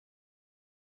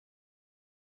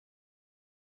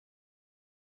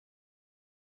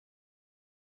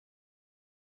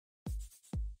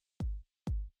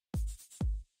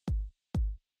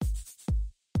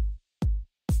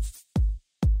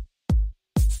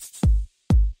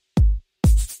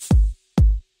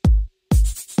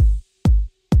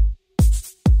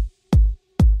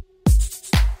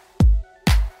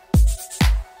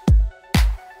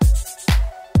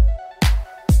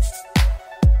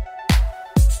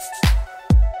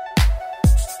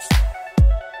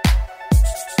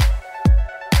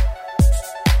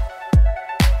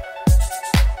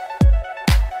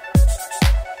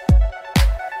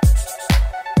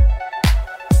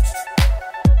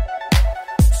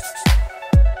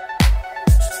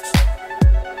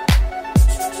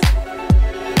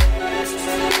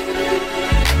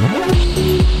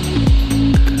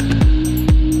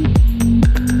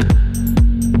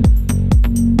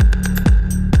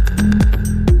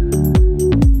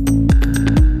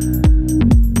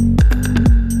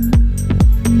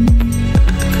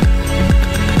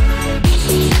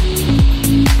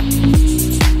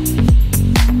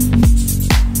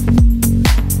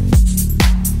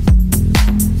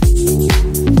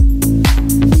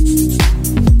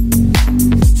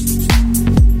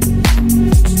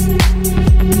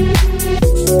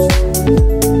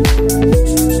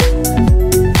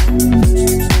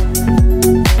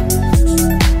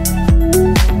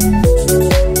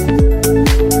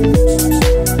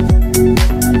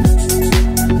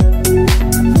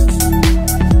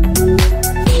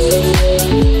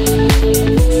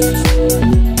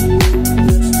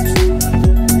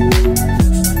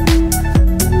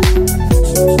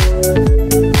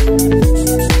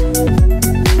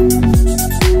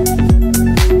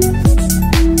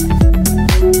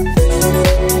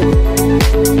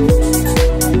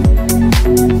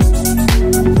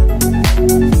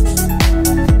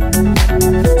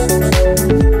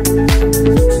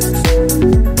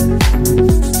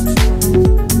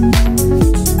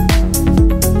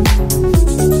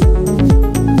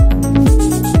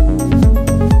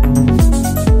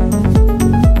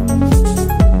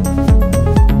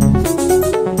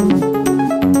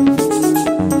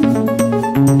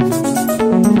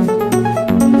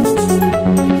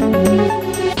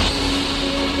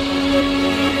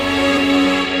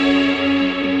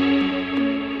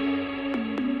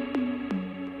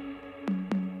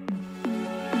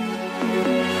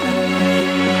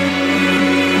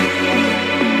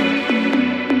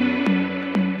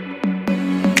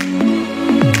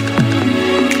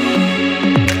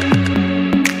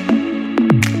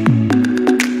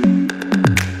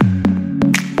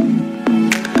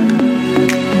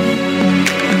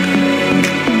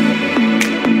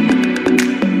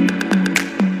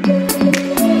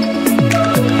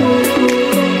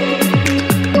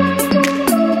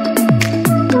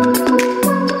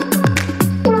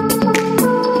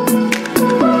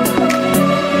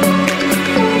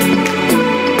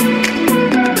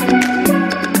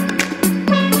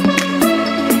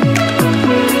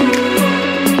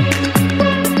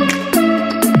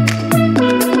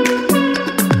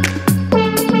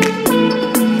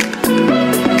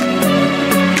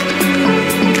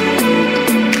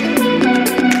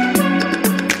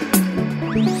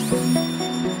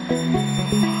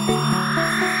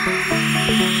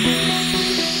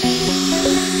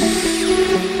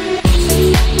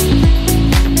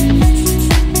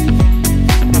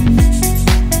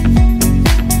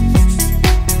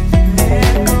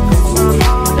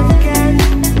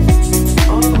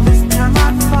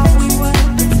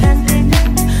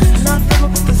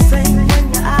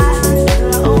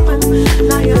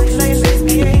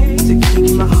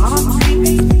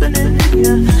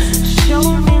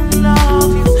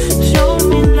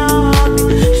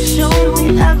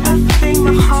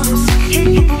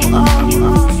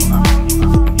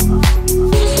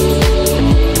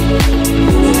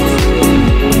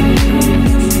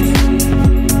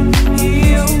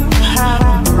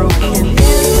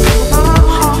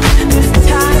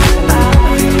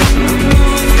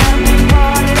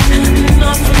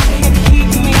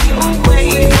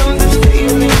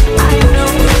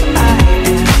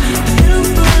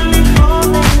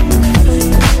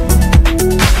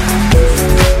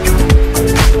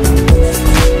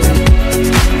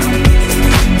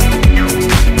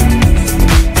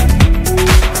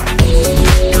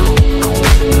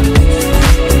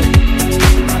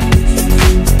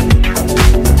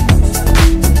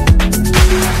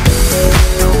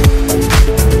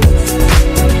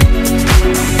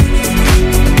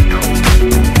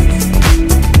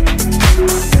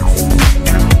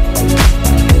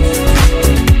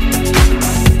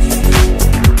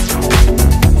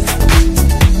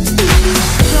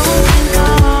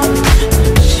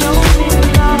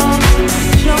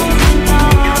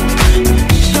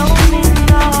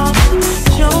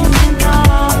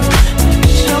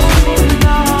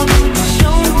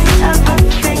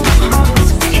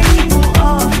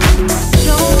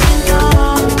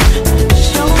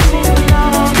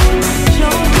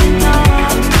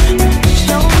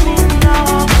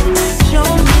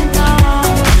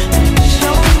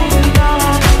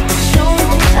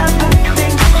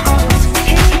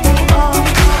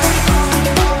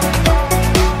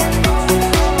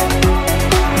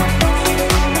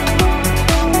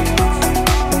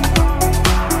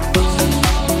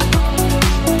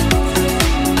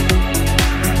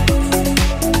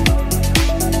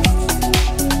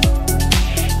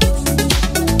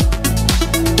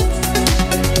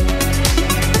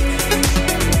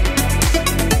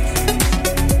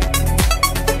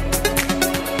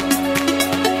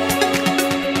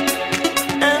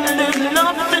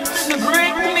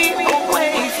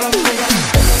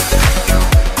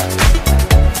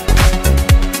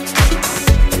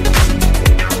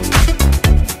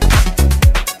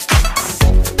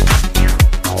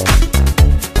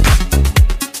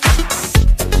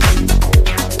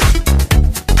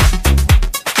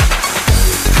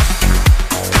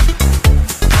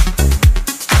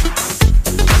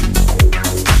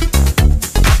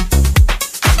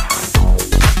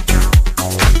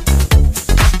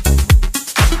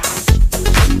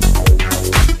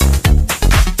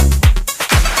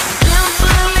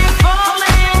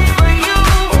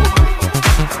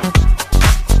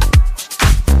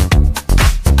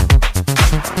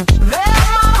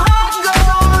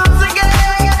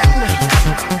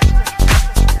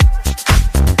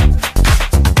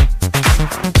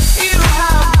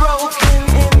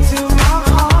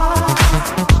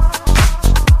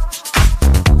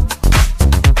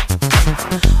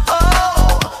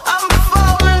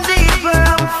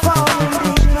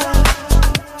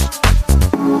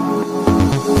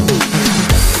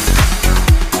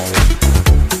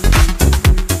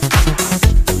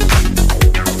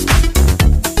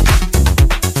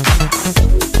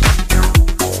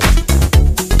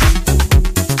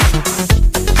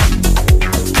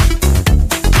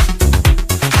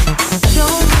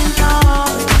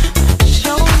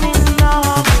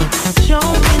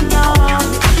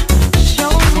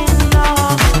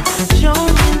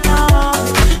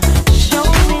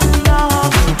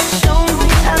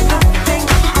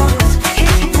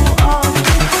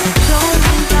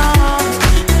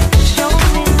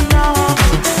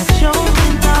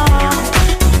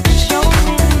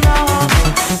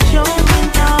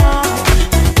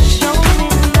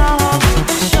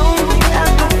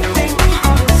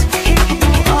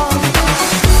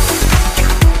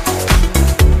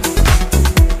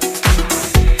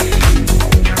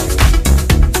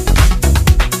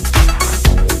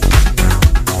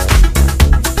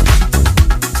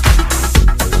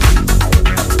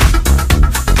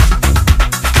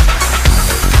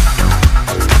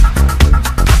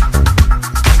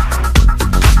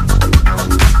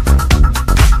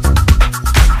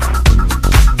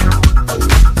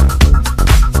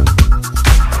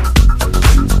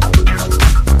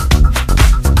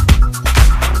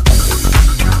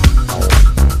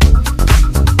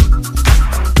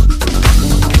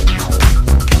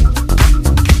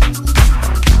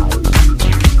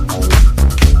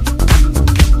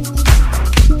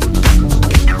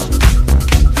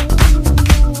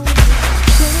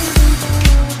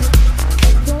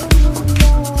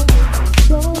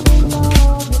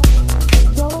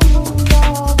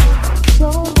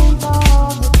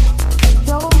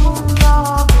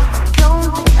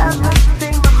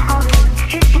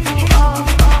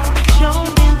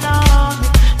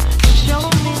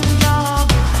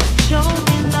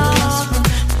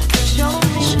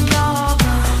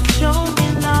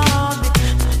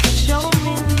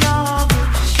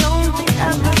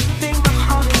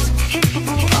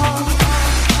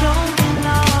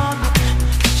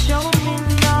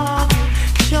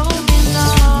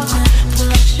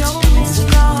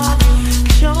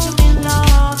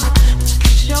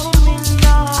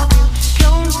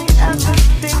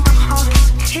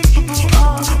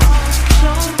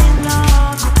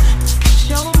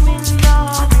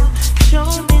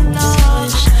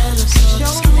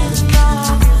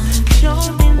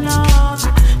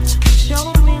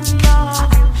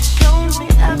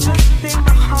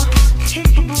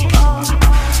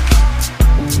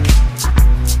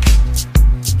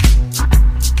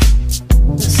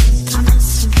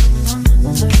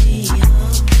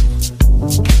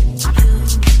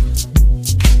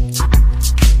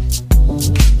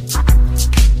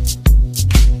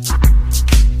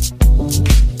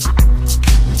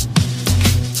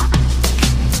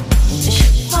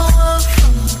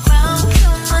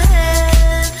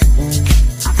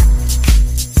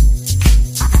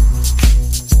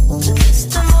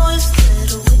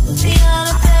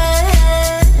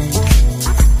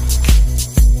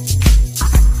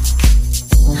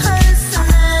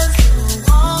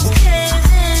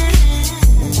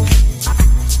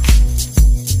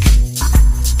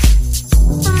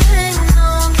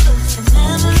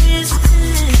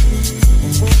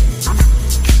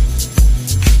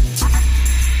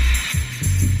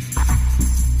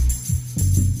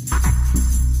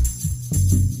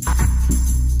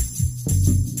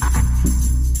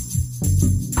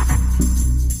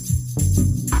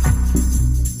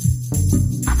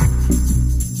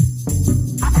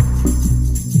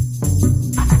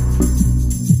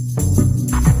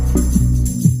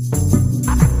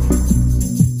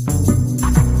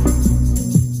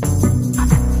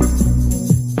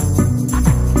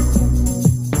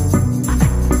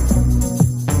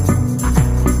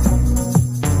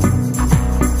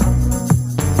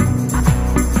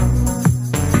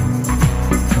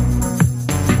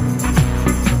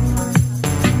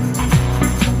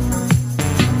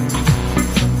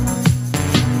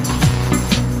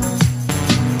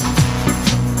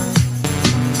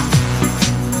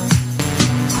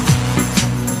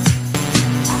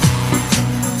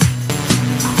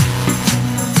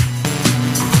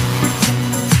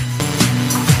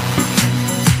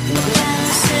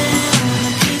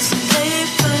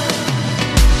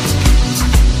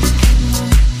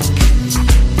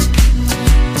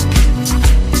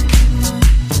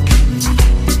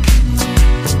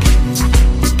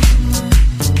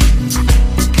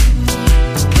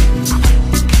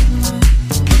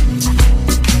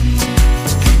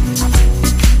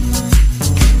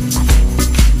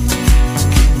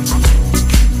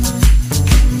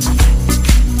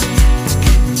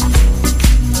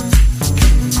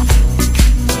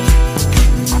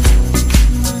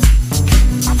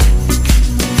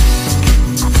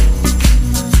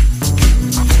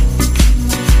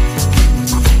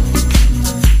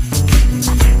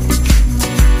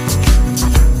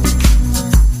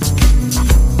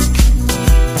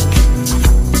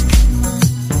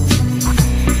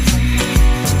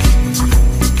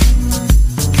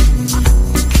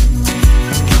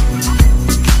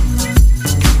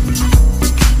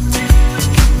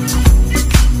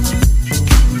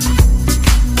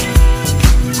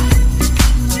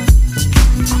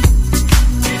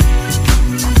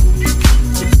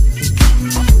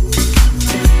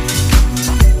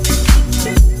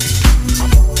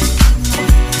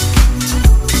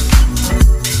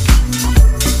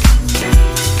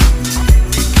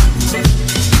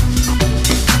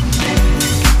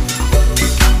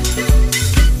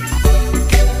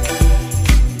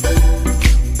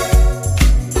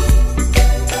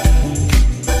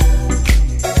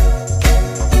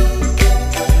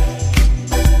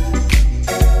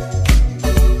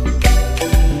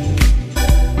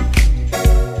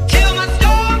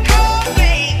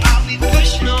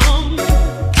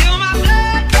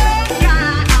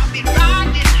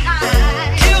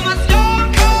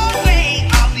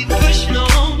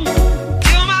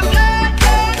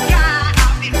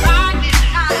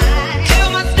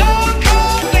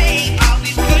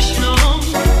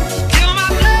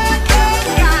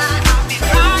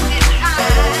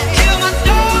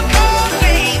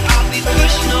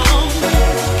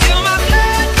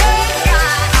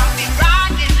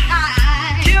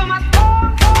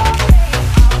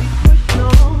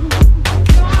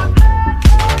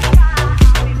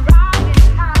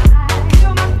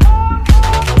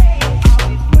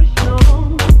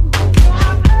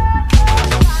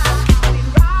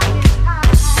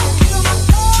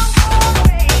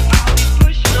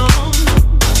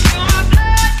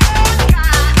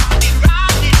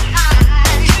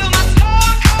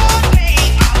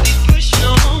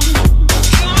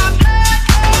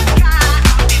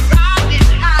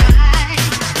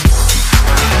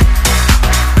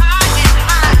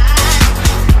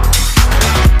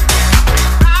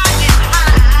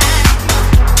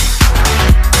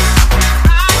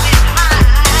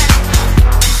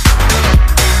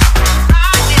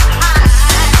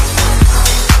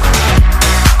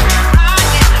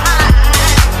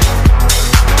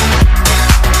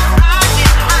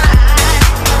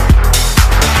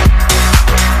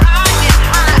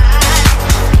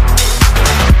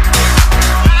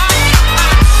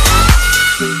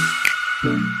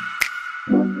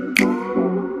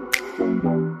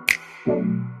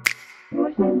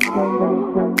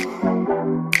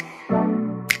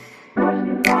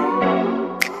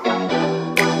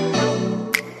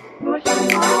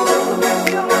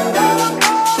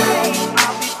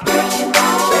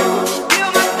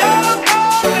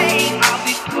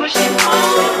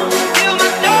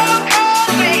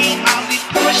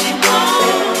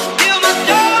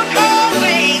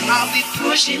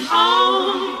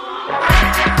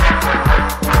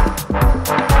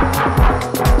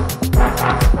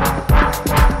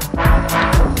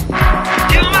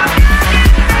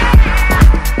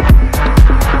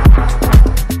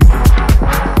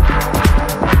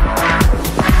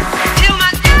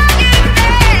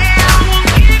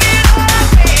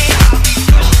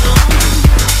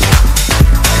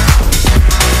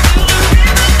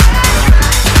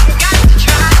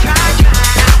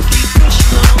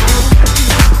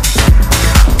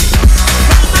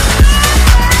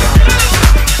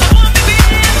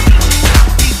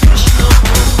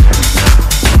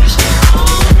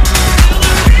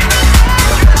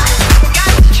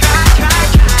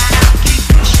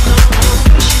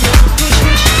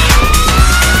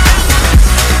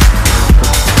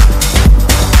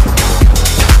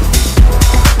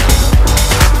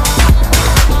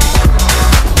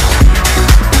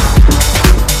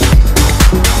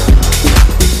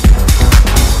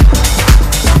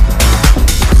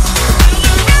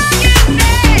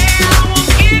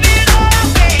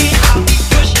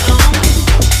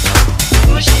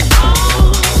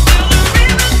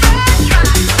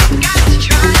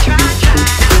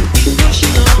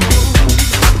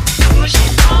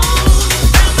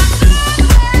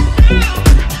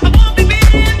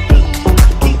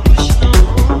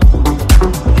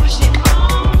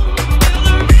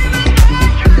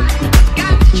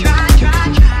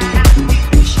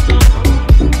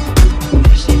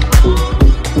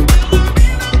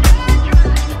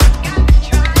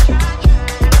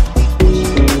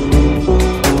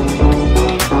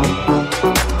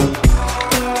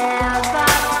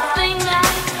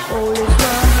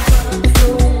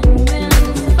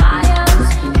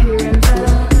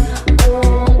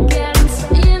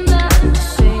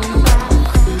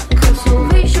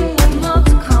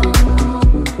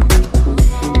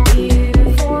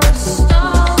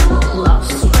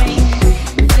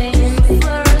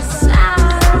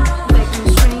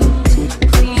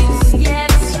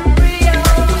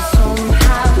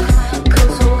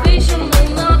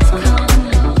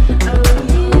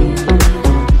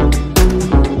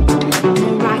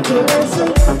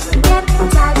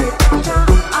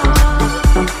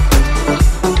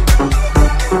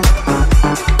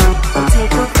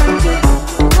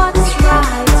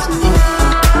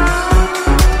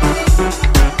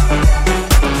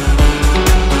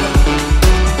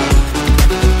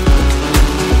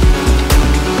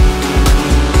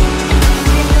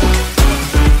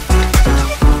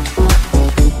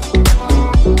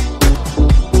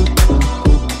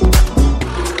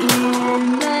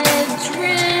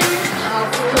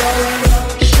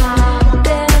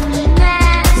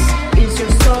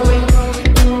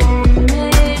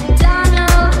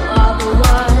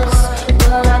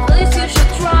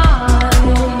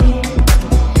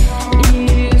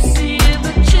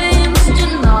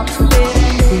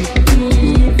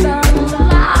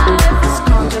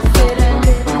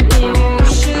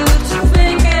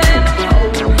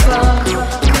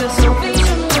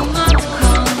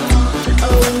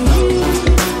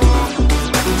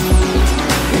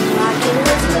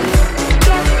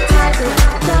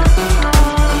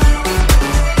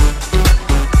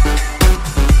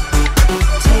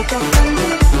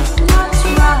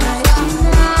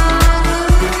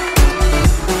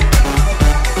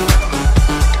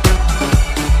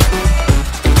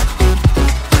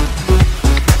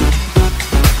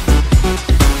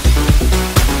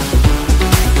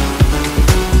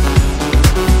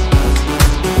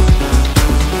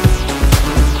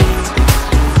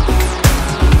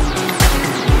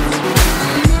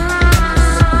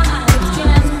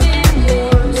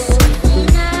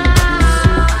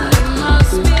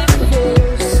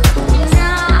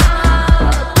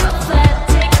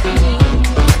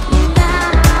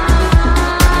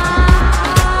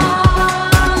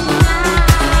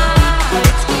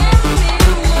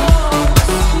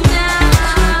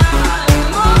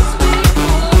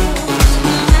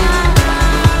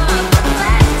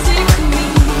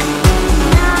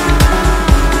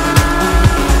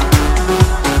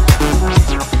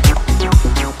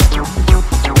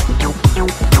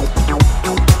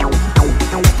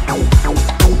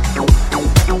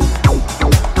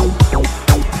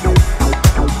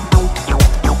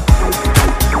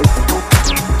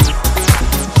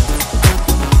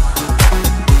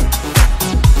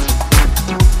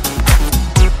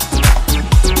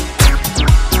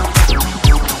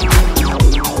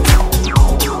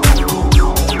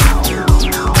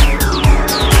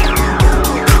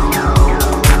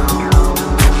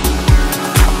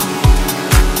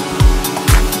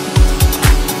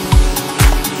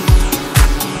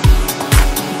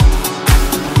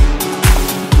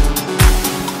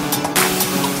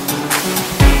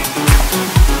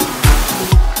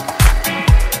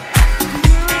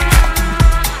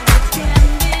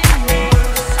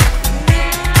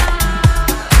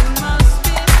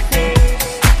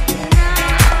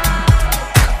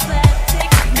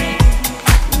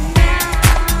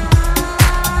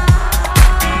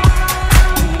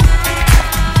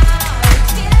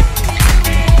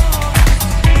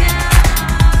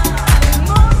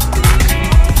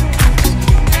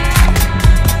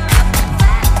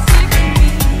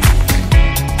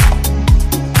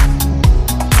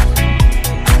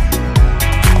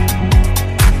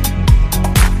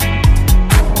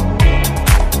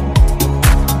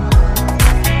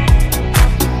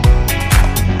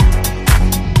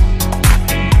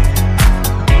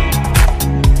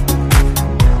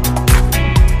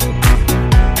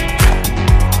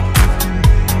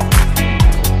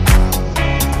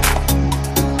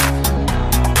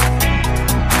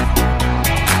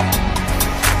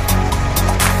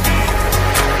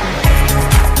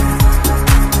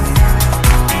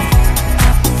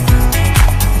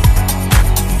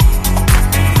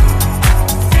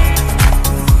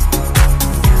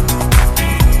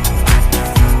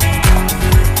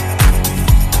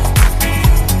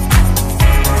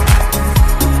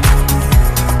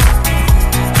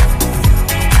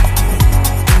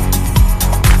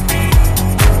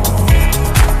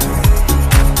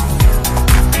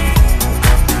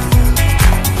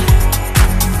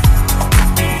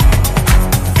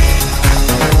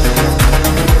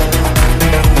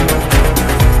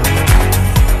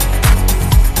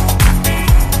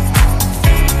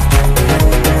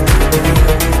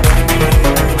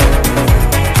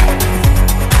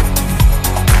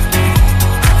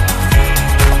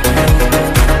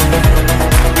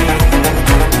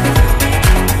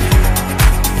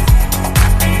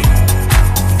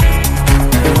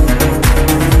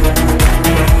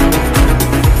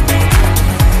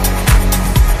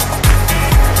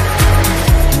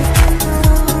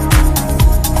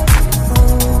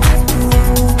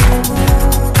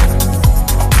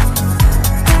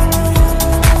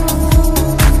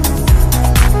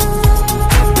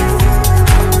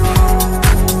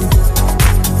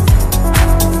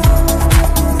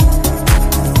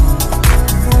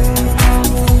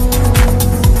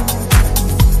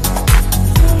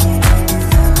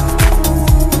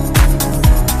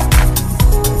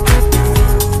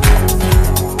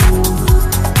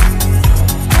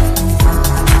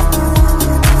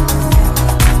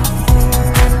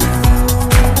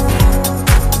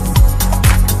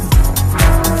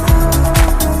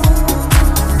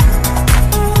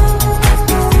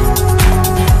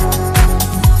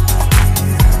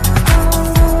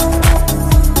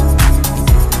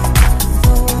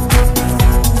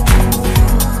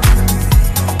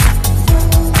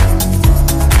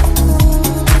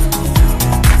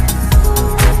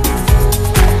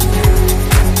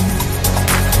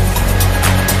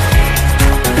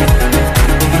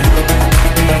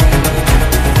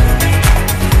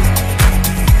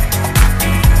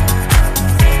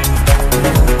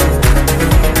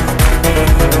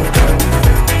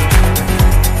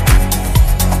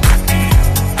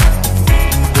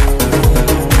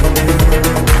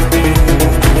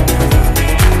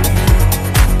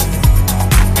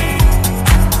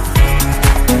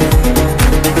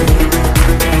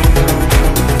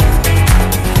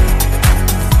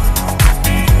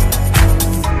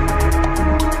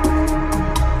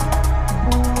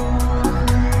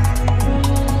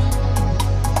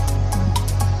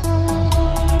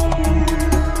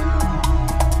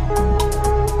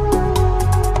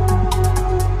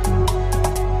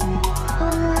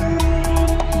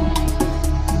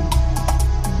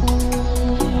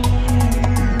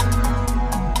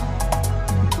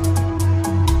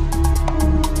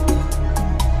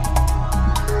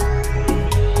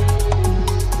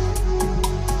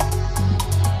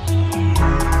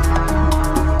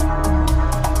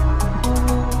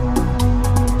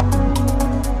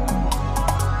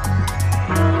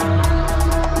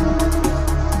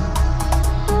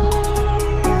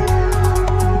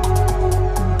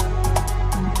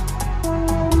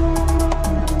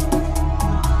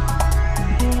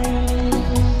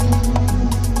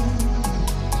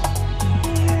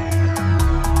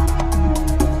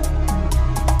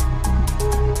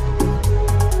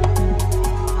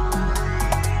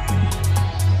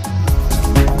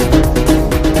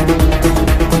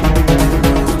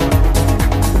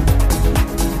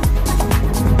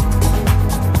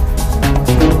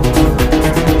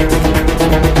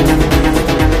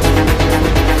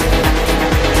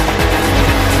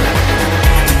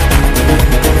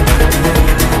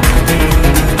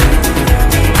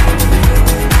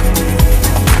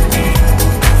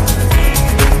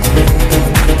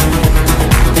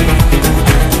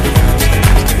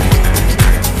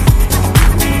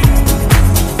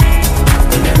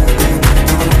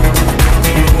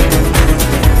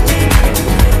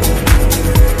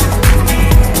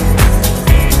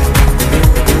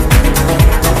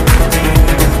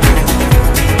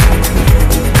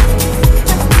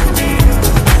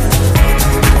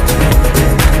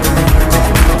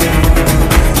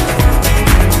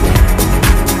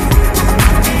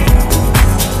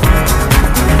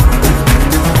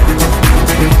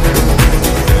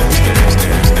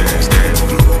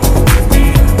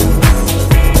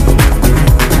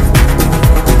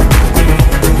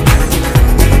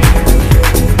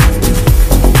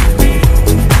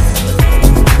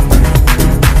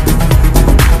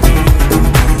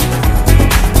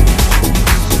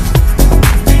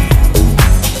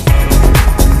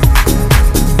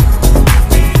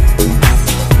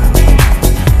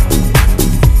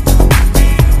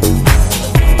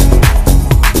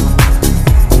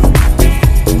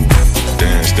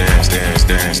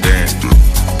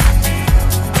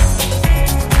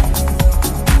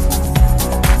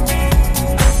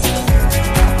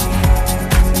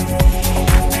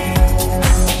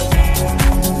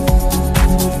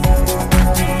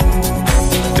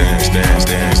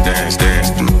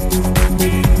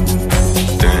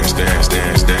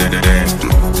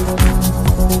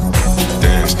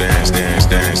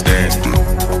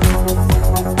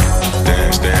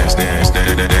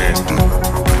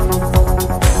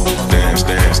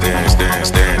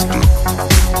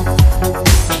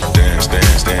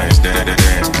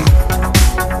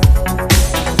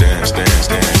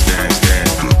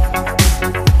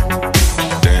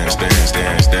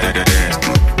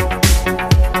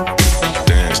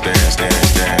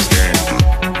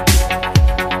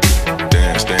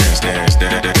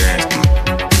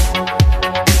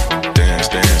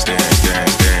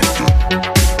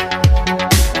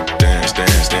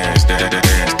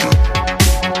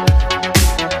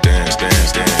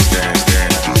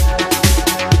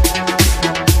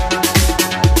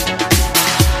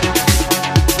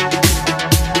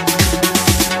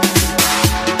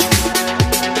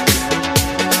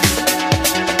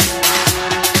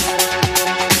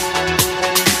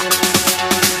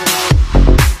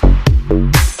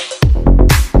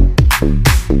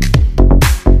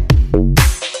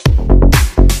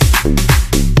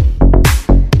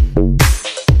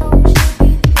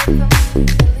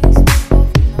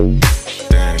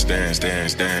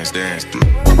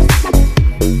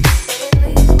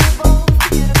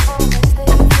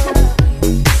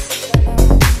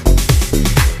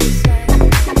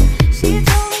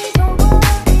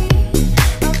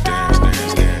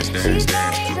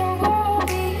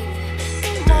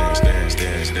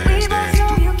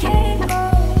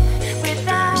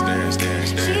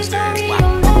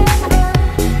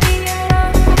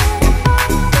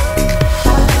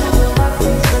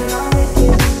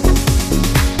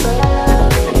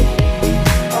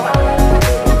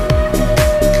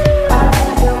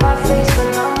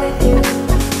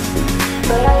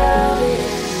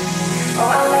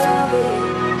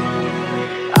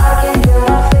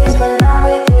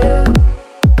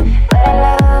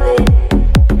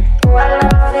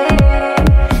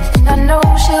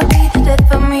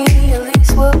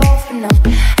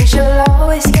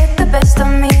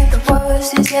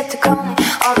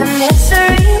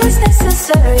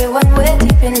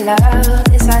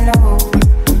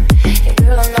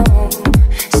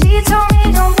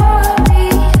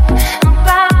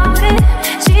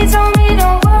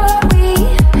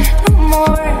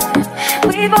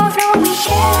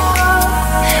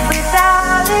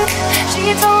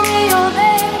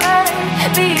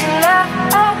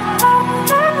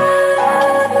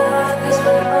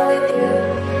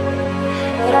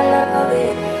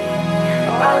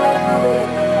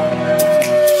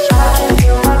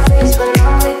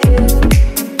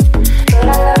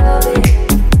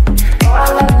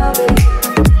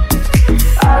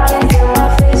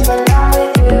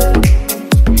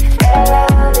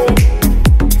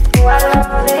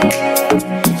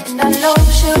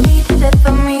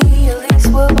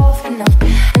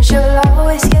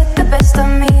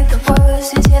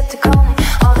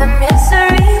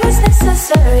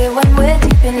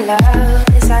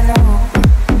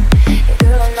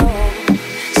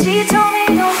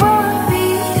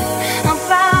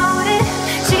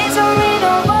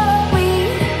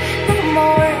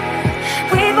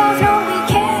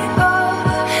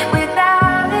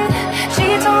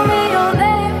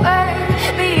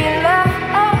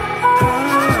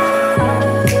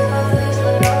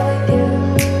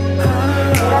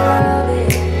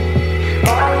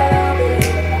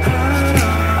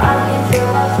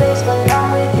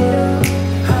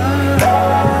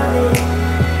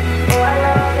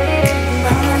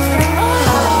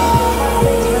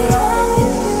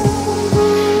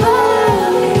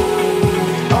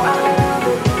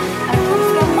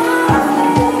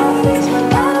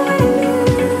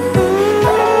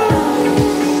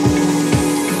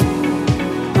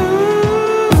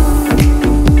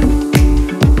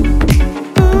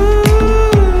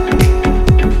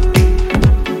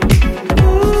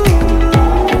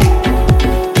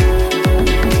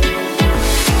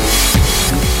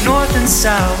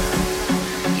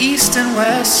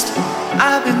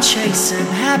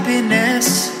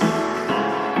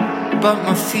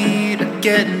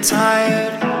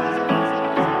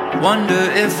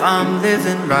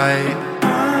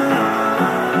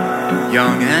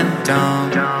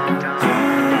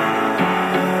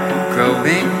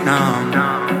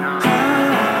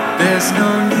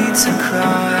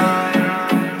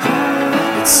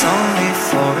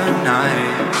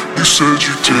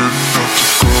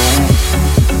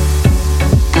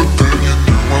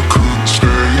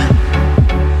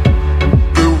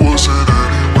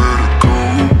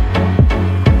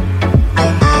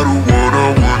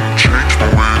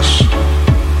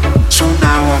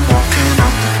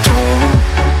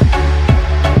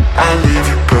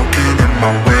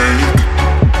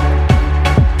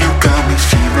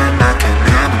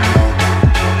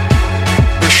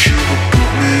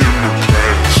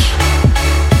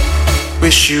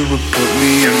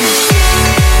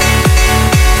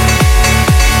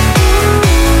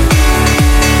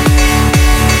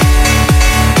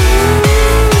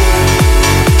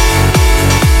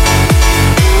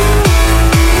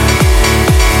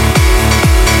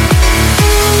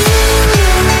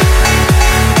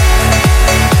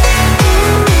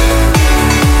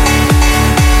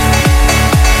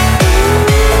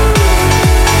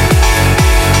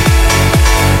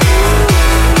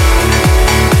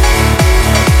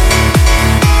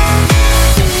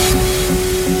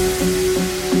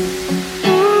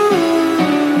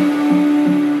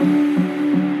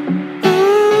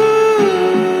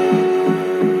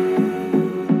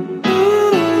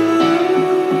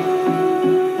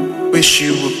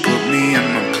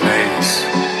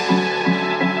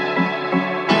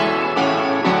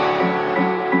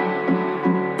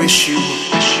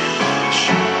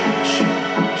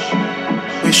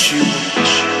Wish wish you were.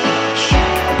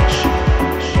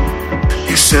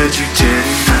 You said you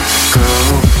didn't have to go,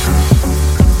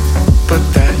 but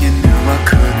that you knew I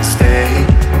couldn't stay.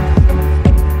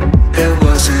 There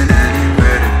wasn't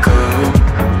anywhere to go.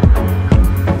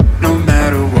 No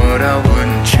matter what, I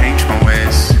wouldn't change my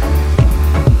ways.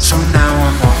 So now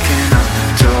I'm walking out the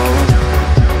door.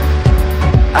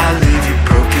 I leave you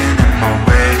broken in my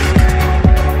wake.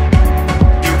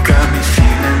 You got me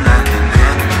feeling like an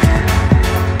animal.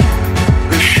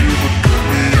 Wish you would put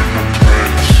me in my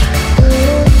place.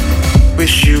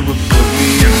 Wish you would put me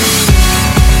in my place.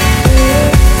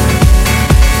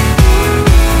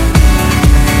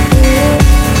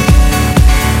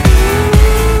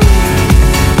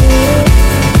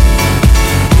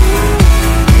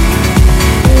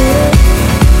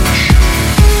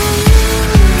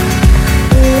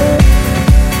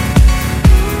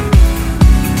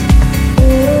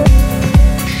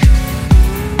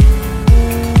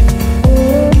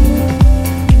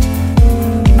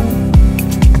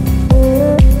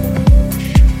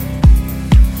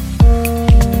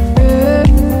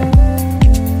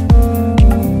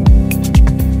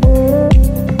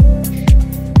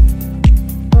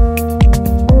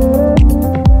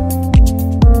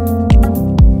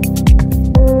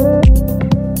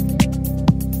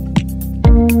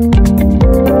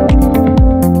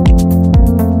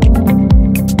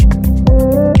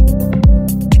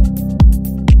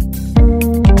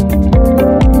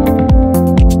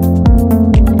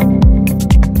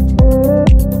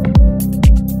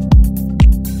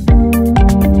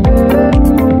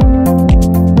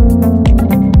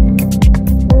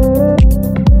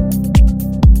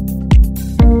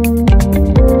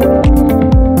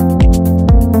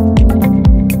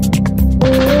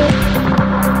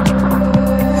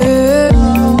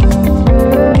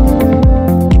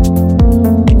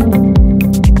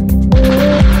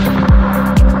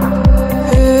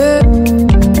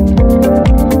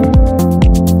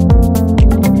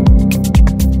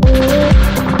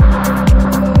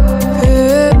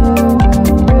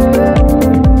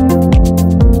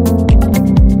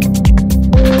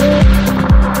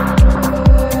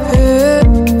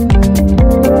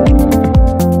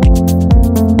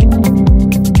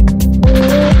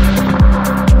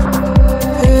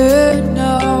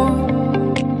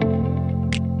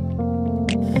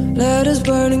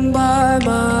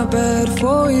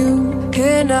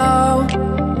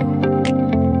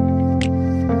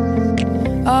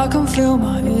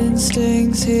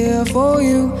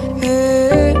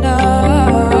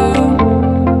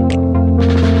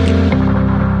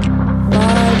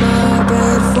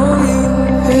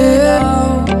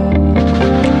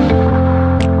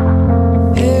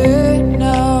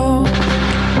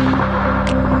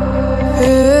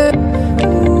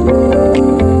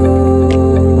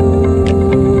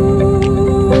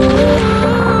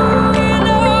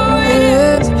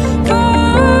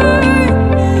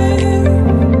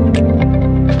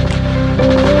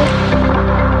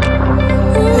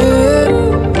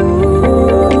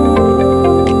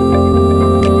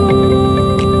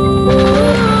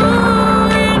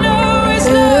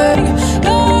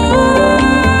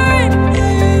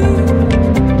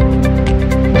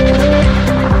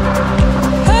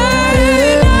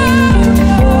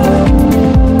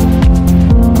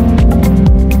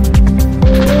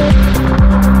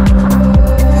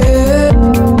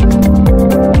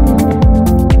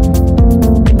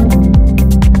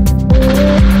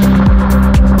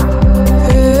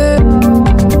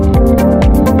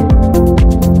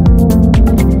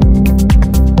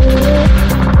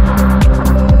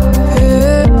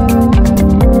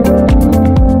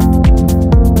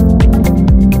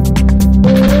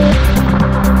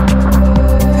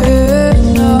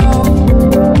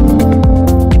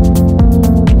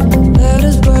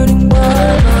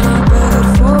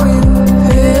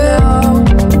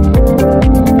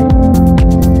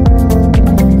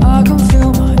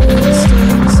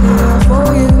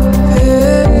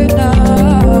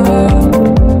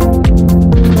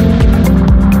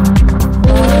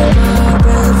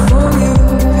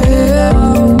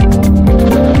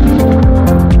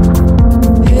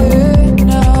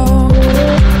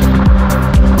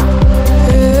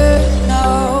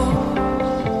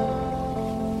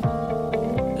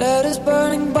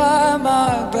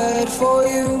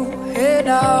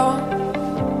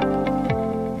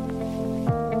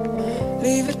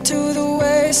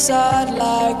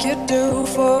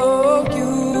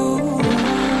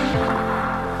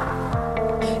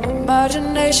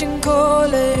 Imagination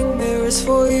calling, mirrors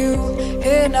for you,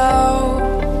 here now,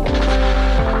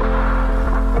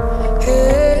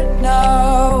 here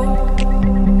now.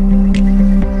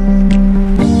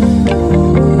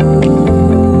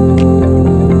 Ooh.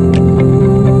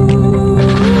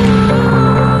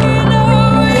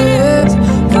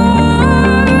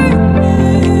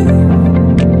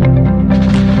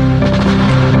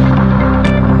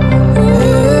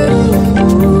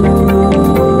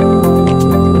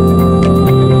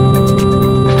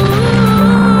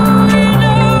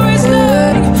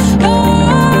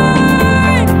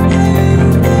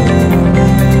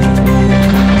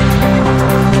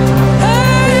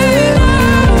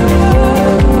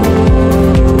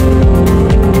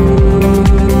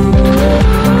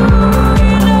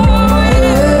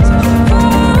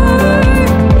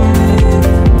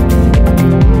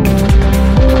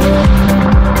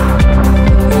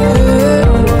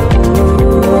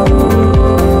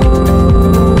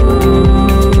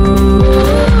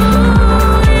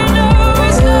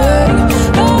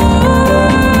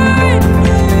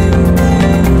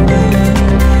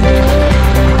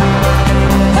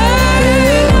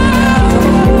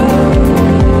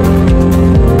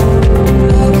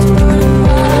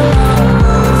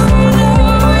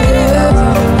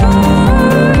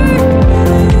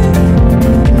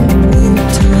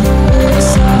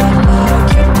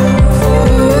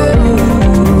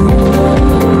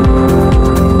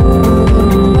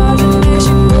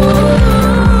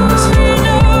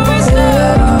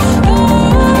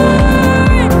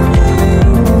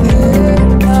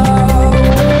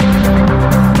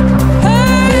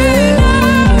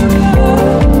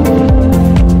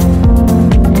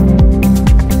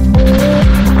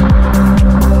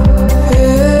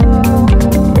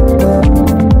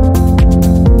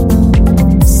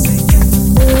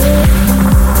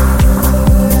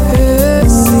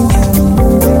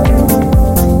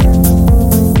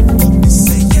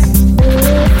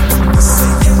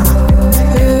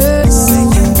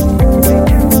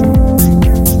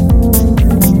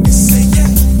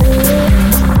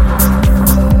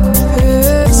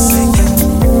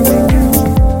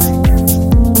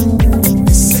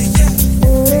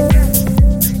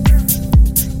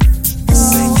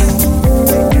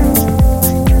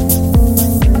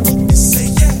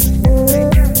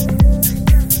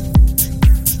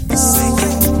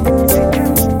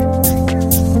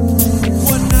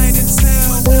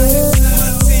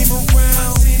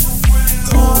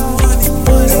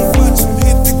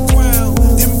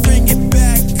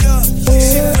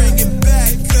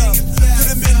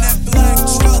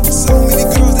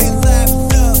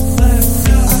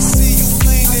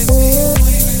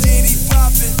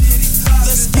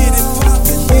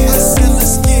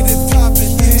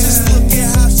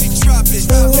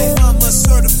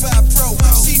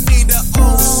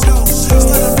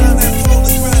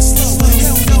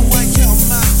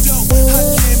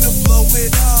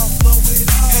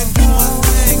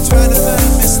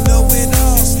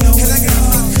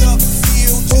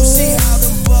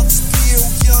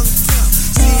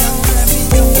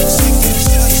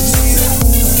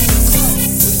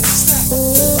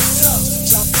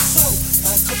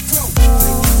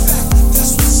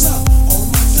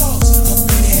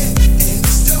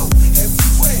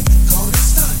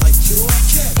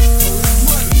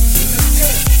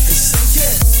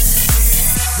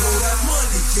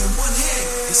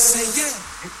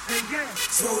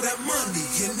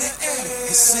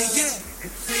 say yeah.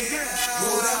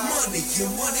 Throw that money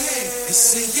in one hand and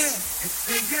say yeah.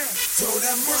 Throw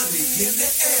that money in the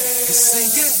air and say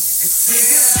yeah.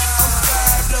 I'm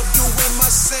tired of doing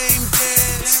my same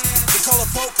dance. They call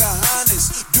it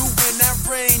Pocahontas, doing that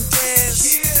rain dance.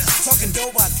 Talking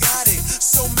dope, I got it,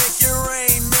 so make it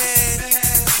rain, man.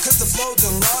 Cause the flow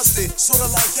done lost it, sorta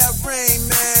like that rain,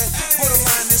 man.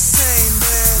 Borderline insane,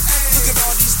 man. Look at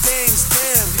all these dames,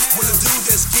 damn. When a dude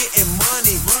that's getting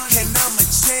money, and I'm a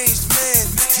changed man.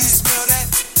 You smell that?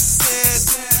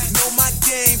 Sand. Know my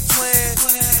game plan.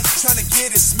 Tryna get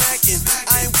it smacking,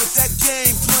 I ain't with that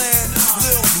game plan.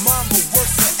 Lil' mama work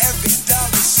for every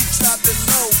dollar, she drop it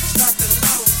low.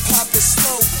 Pop it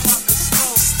slow,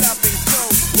 stop and go.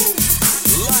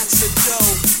 Lots of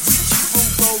dough, we keep 'em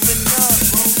rolling up.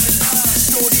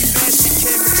 Shorty man, she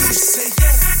came and you say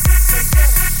yeah. And say yeah.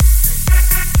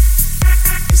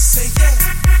 And say yeah.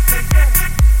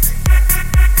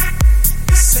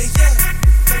 And say yeah.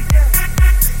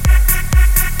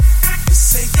 And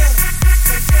say yeah.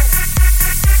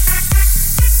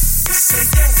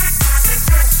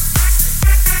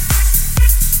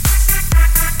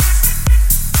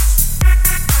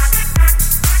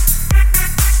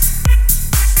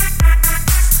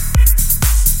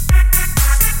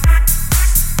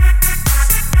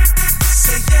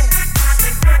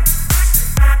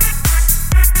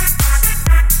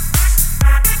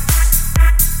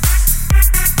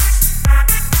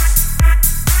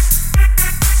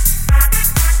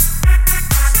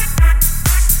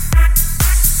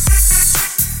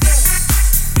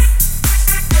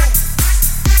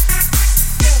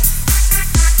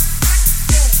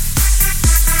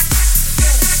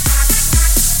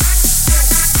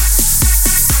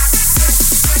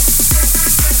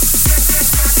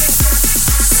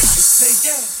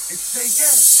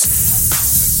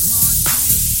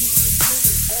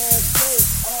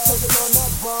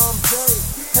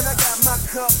 And I got my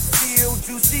cup filled.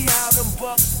 You see how them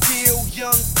bucks feel,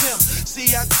 young pimp.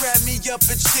 See, I grab me up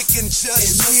a chicken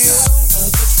just chill. In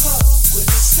the club with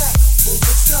a sack full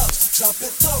of dubs. Drop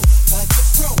it low like a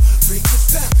pro. Bring it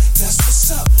back, that's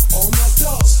what's up. All my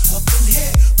dogs up in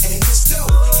here, and it's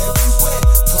dope everywhere.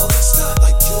 Call it stunt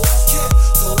like you don't care.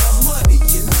 Throw that money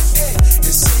in the air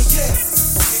and say yeah.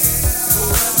 Throw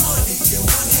that money in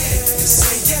one hand and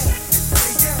say yeah.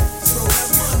 Throw that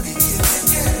money in the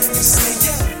air and say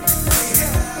yeah.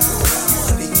 Throw that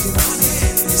money in one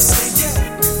hand and say yeah.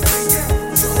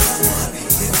 Throw that money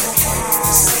in the air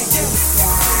and say yeah.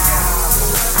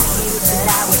 I knew that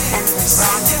I would end this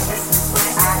wrong. This is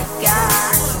what I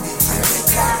got.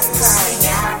 I'm crying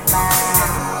out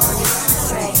loud.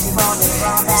 Pray for the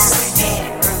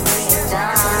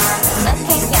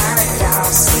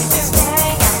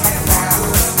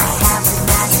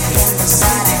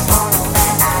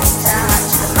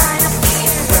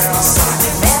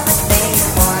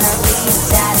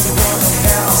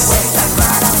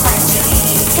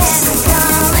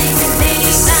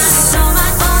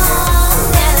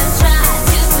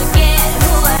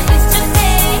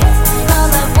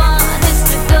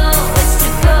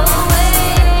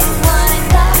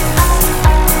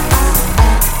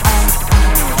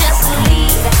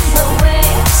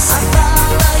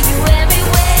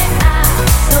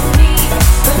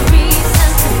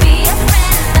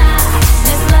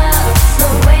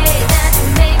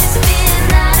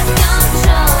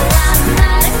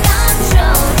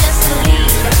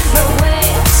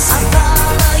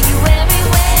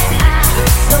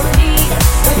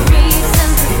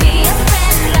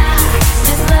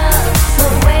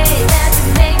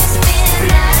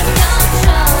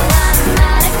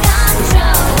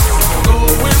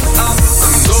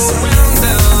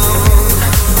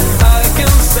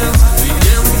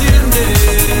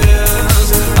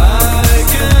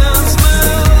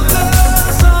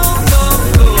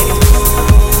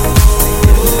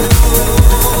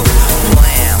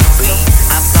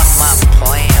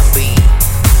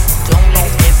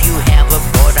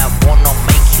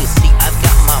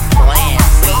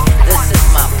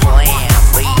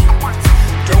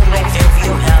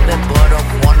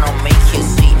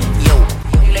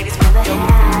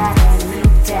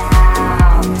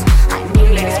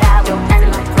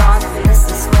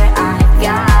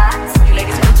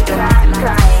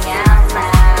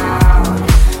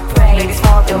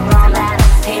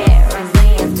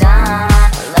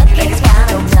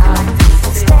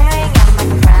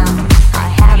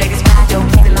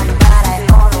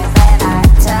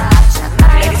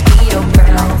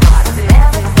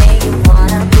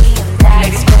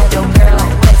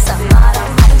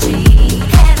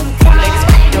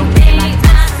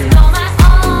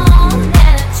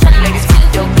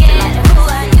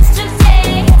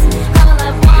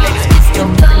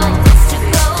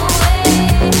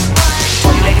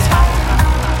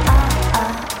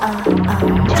Just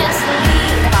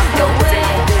leave the way.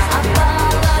 I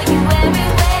follow you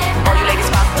everywhere. All you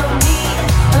ladies pop for me,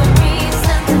 a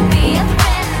reason to be a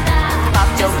friend.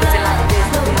 Pop your pussy like this.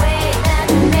 The way that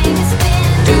you make it spin.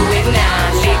 Do it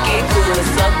now, lick it good.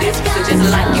 Suck this pussy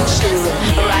just like you should.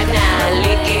 Right now,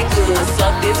 lick it good.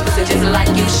 Suck this pussy just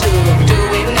like you should. Do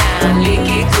it now, lick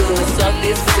it good. Suck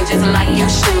this pussy just like you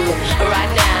should.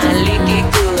 Right now, lick it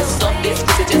good. Suck this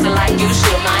pussy just like you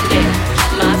should. My neck,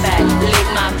 my back, lick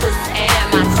my pussy and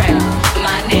my crack.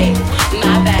 My neck,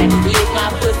 my back, lick my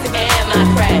pussy and my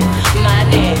crack. My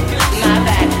neck, my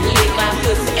back, lick my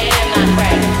pussy and my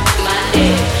crack. My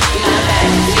neck, my back,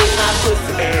 lick my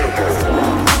pussy and my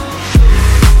crack.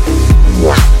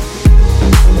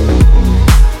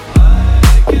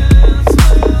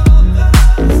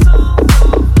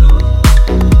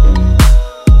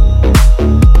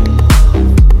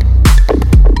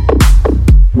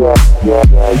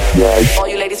 All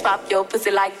you ladies pop your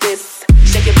pussy like this.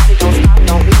 Shake your body, don't stop,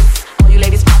 don't miss. All you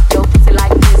ladies pop your pussy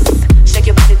like this. Shake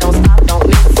your body, don't stop, don't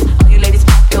miss. All you ladies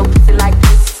pop your pussy like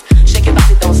this. Shake your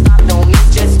body, don't stop, don't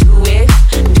miss. Just do it,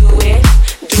 do it,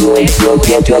 do it, do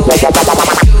it, do it.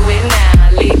 Do it now,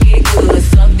 lick it good.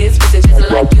 Suck this pussy just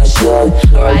like you should.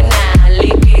 Right now,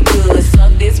 lick it good.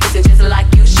 Suck this pussy just like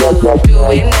you should.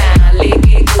 Do it now, lick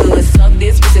it good. Suck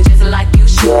this pussy just like you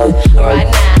should. Right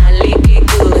now, lick it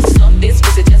good. Suck this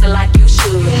pussy just like you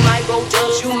should. You might roll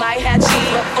dubs, you might have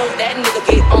cheese. But fuck that nigga,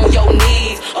 get on your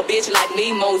knees. A bitch like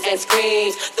me moans and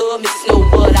screams. The missus know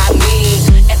what I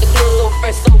mean. At the club,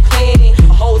 fresh so clean.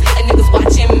 A whole hit of niggas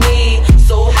watching me.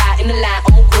 So high in the line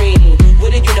on green.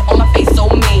 With a unit on my face so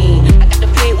mean. I got the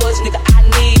pig was nigga I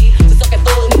need. To suck and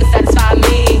fuck nigga satisfy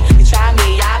me. You try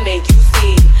me, I make you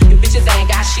see. You bitches ain't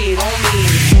got shit on me.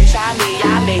 You try me,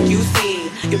 I make you see.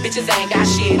 You bitches ain't got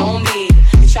shit on me.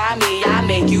 You try me, I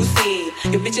make you see.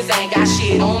 You bitches ain't got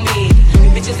shit on me. You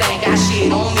bitches ain't got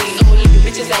shit on me. You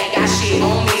bitches ain't got shit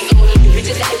on me. You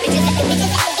bitches ain't got shit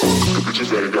on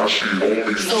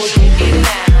me. So lick it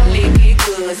now, lick it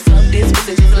good. Suck this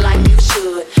pussy just like you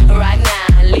should. Right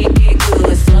now, lick it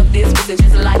good. Suck this pussy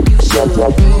just like you should.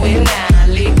 Do it now.